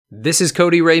This is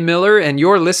Cody Ray Miller, and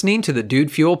you're listening to the Dude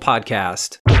Fuel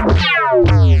Podcast.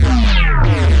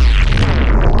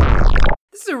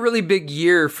 This is a really big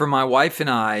year for my wife and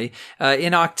I.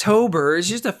 In October, it's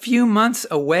just a few months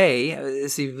away.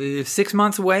 Let's see, 6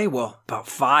 months away? Well, about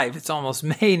 5. It's almost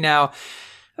May now.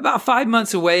 About 5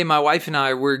 months away, my wife and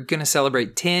I were going to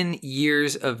celebrate 10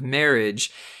 years of marriage.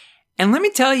 And let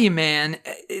me tell you, man,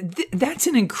 that's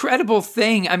an incredible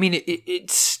thing. I mean,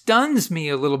 it stuns me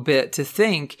a little bit to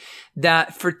think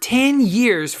that for 10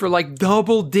 years, for like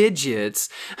double digits,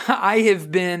 I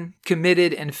have been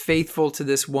committed and faithful to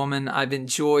this woman. I've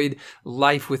enjoyed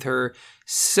life with her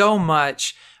so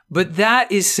much. But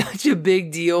that is such a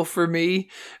big deal for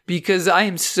me because I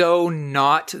am so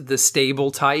not the stable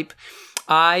type.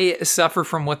 I suffer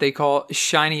from what they call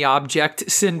shiny object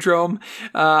syndrome.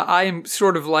 I am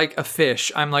sort of like a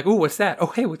fish. I'm like, oh, what's that? Oh,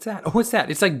 hey, what's that? Oh, what's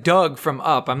that? It's like Doug from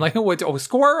Up. I'm like, oh, a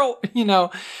squirrel,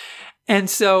 And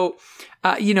so,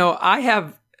 I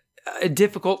have a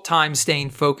difficult time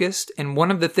staying focused. And one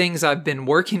of the things I've been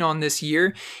working on this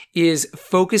year is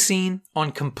focusing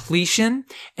on completion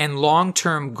and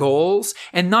long-term goals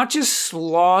and not just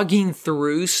slogging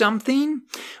through something,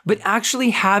 but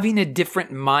actually having a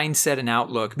different mindset and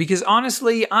outlook. Because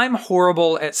honestly, I'm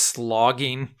horrible at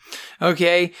slogging.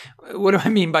 Okay. What do I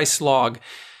mean by slog?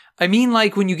 I mean,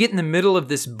 like when you get in the middle of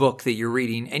this book that you're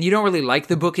reading and you don't really like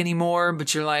the book anymore,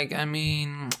 but you're like, I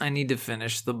need to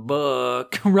finish the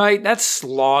book, right? That's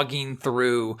slogging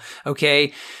through,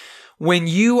 okay? When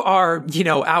you are,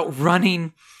 out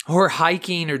running or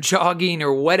hiking or jogging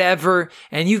or whatever,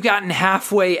 and you've gotten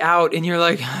halfway out and you're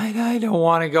like, I don't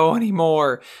want to go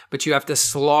anymore, but you have to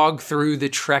slog through the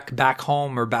trek back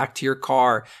home or back to your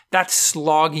car. That's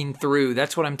slogging through.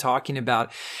 That's what I'm talking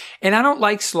about. And I don't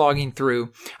like slogging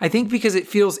through. I think because it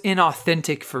feels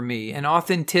inauthentic for me, and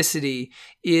authenticity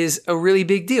is a really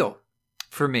big deal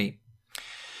for me.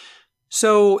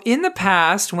 So in the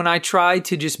past, when I tried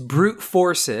to just brute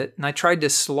force it and I tried to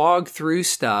slog through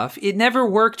stuff, it never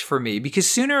worked for me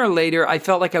because sooner or later I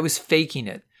felt like I was faking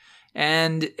it.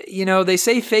 And, they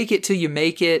say fake it till you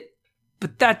make it,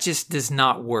 but that just does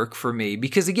not work for me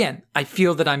because, again, I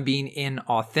feel that I'm being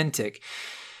inauthentic.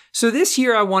 So this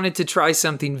year I wanted to try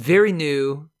something very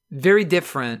new, very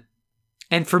different,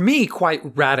 and for me,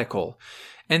 quite radical.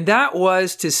 And that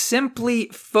was to simply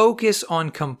focus on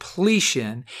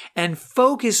completion and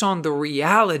focus on the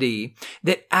reality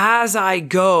that as I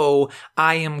go,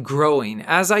 I am growing.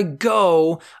 As I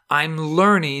go, I'm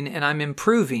learning and I'm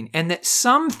improving. And that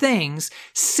some things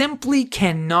simply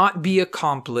cannot be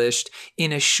accomplished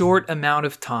in a short amount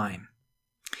of time.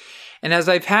 And as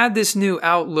I've had this new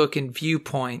outlook and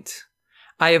viewpoint,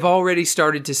 I have already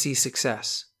started to see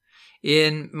success.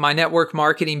 In my network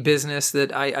marketing business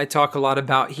that I talk a lot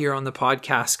about here on the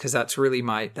podcast, because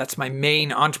that's my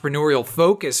main entrepreneurial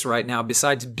focus right now,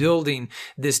 besides building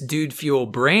this Dude Fuel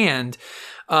brand.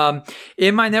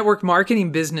 In my network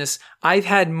marketing business, I've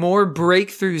had more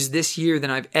breakthroughs this year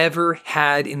than I've ever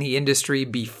had in the industry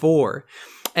before.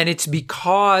 And it's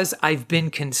because I've been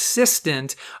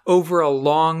consistent over a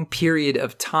long period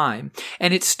of time.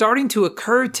 And it's starting to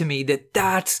occur to me that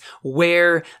that's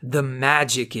where the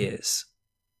magic is.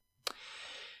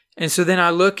 And so then I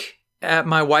look at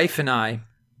my wife and I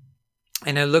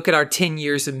look at our 10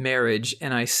 years of marriage,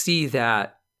 and I see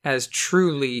that as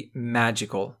truly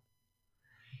magical.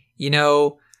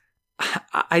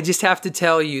 I just have to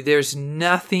tell you, there's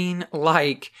nothing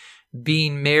like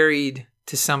being married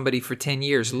to somebody for 10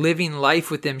 years, living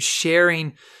life with them,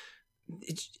 sharing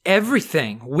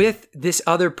everything with this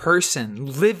other person,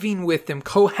 living with them,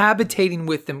 cohabitating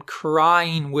with them,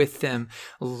 crying with them,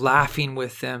 laughing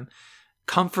with them,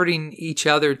 comforting each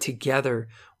other together,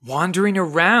 wandering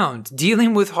around,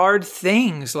 dealing with hard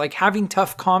things, like having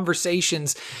tough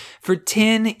conversations for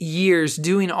 10 years,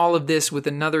 doing all of this with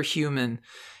another human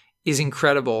is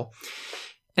incredible.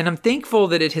 And I'm thankful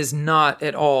that it has not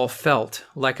at all felt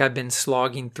like I've been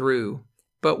slogging through.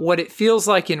 But what it feels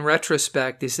like in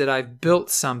retrospect is that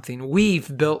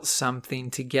we've built something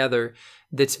together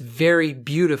that's very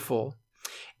beautiful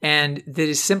and that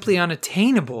is simply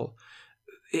unattainable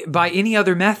by any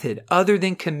other method other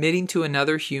than committing to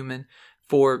another human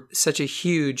for such a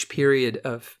huge period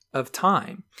of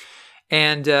time.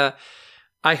 And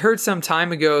I heard some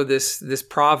time ago this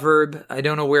proverb. I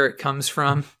don't know where it comes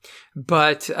from,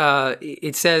 but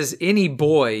it says any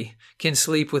boy can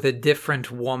sleep with a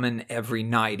different woman every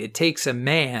night. It takes a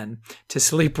man to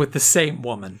sleep with the same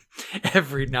woman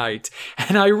every night.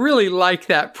 And I really like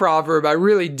that proverb. I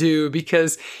really do,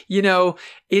 because,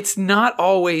 it's not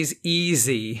always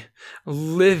easy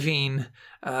living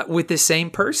with the same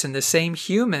person, the same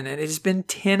human. And it's been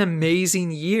 10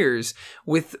 amazing years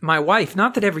with my wife.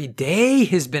 Not that every day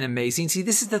has been amazing. See,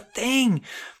 this is the thing.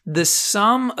 The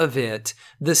sum of it,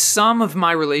 the sum of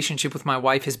my relationship with my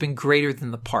wife has been greater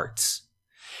than the parts.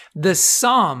 The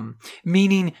sum,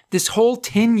 meaning this whole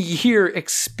 10-year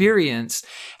experience,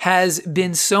 has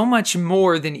been so much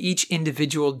more than each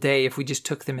individual day if we just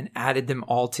took them and added them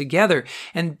all together.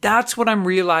 And that's what I'm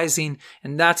realizing,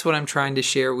 and that's what I'm trying to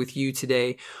share with you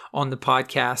today on the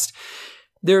podcast.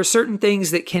 There are certain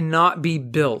things that cannot be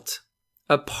built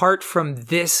apart from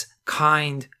this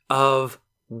kind of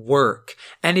work.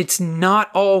 And it's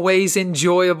not always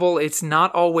enjoyable. It's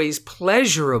not always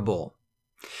pleasurable.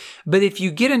 But if you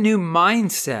get a new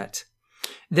mindset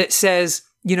that says,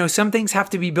 some things have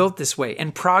to be built this way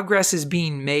and progress is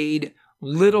being made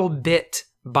little bit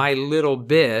by little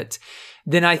bit,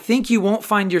 then I think you won't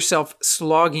find yourself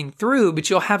slogging through, but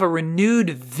you'll have a renewed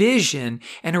vision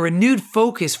and a renewed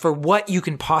focus for what you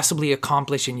can possibly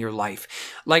accomplish in your life.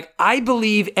 Like, I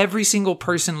believe every single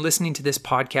person listening to this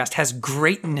podcast has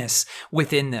greatness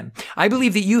within them. I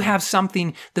believe that you have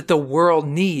something that the world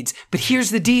needs. But here's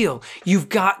the deal. You've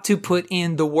got to put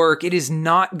in the work. It is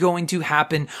not going to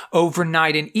happen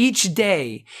overnight. And each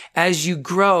day, as you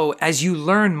grow, as you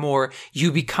learn more,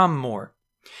 you become more.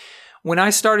 When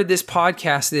I started this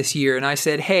podcast this year and I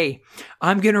said, hey,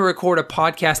 I'm going to record a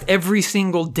podcast every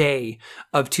single day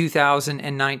of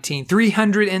 2019,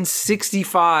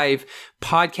 365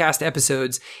 podcast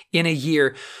episodes in a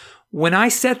year. When I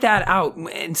set that out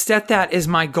and set that as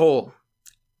my goal,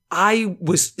 I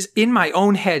was in my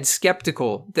own head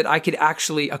skeptical that I could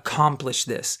actually accomplish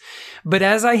this. But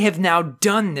as I have now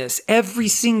done this every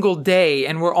single day,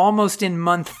 and we're almost in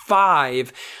month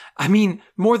 5,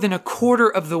 more than a quarter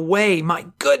of the way, my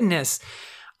goodness,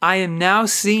 I am now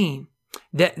seeing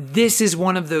that this is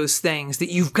one of those things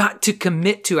that you've got to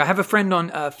commit to. I have a friend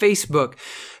on Facebook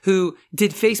who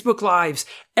did Facebook Lives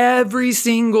every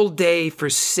single day for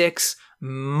 6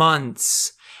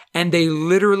 months. And they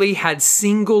literally had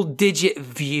single-digit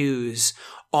views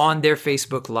on their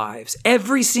Facebook Lives.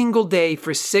 Every single day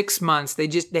for 6 months, they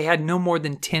had no more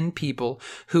than 10 people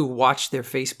who watched their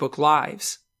Facebook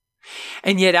Lives.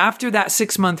 And yet after that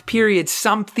 6-month period,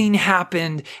 something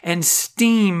happened and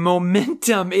steam,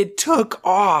 momentum, it took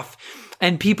off.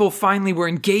 And people finally were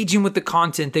engaging with the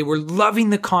content. They were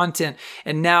loving the content.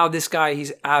 And now this guy,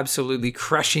 he's absolutely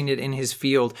crushing it in his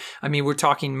field. We're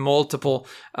talking multiple,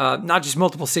 not just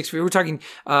multiple 6 figures, we're talking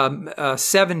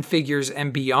 7 figures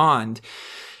and beyond.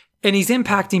 And he's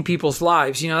impacting people's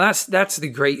lives. That's the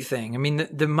great thing.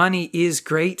 The money is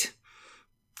great,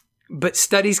 but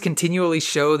studies continually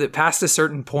show that past a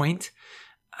certain point,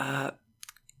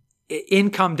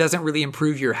 income doesn't really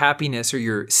improve your happiness or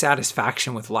your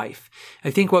satisfaction with life.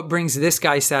 I think what brings this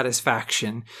guy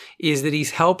satisfaction is that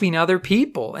he's helping other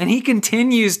people, and he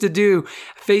continues to do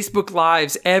Facebook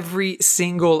Lives every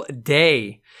single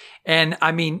day. And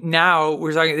now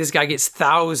we're talking, this guy gets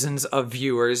thousands of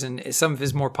viewers, and some of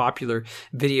his more popular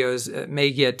videos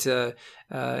may get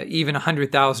even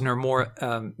 100,000 or more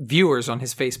viewers on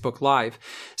his Facebook Live.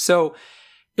 So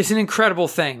it's an incredible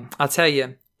thing, I'll tell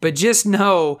you. But just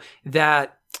know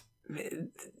that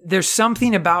there's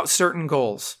something about certain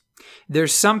goals.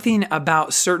 There's something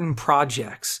about certain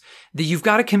projects that you've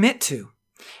got to commit to.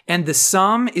 And the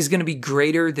sum is going to be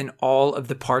greater than all of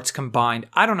the parts combined.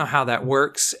 I don't know how that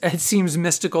works. It seems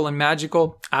mystical and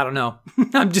magical. I don't know.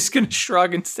 I'm just going to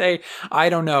shrug and say, I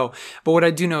don't know. But what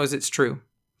I do know is it's true.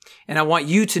 And I want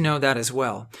you to know that as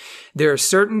well. There are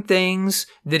certain things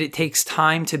that it takes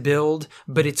time to build,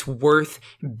 but it's worth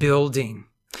building.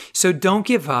 So don't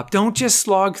give up. Don't just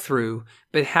slog through,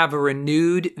 but have a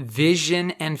renewed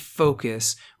vision and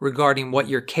focus regarding what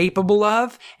you're capable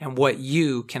of and what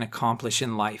you can accomplish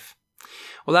in life.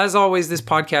 Well, as always, this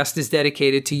podcast is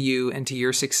dedicated to you and to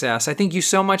your success. I thank you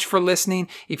so much for listening.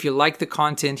 If you like the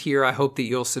content here, I hope that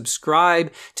you'll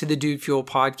subscribe to the Dude Fuel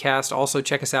podcast. Also,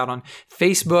 check us out on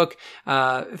Facebook,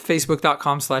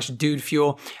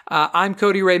 facebook.com/dudefuel. I'm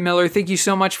Cody Ray Miller. Thank you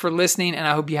so much for listening, and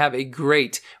I hope you have a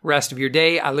great rest of your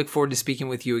day. I look forward to speaking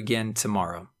with you again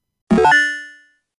tomorrow.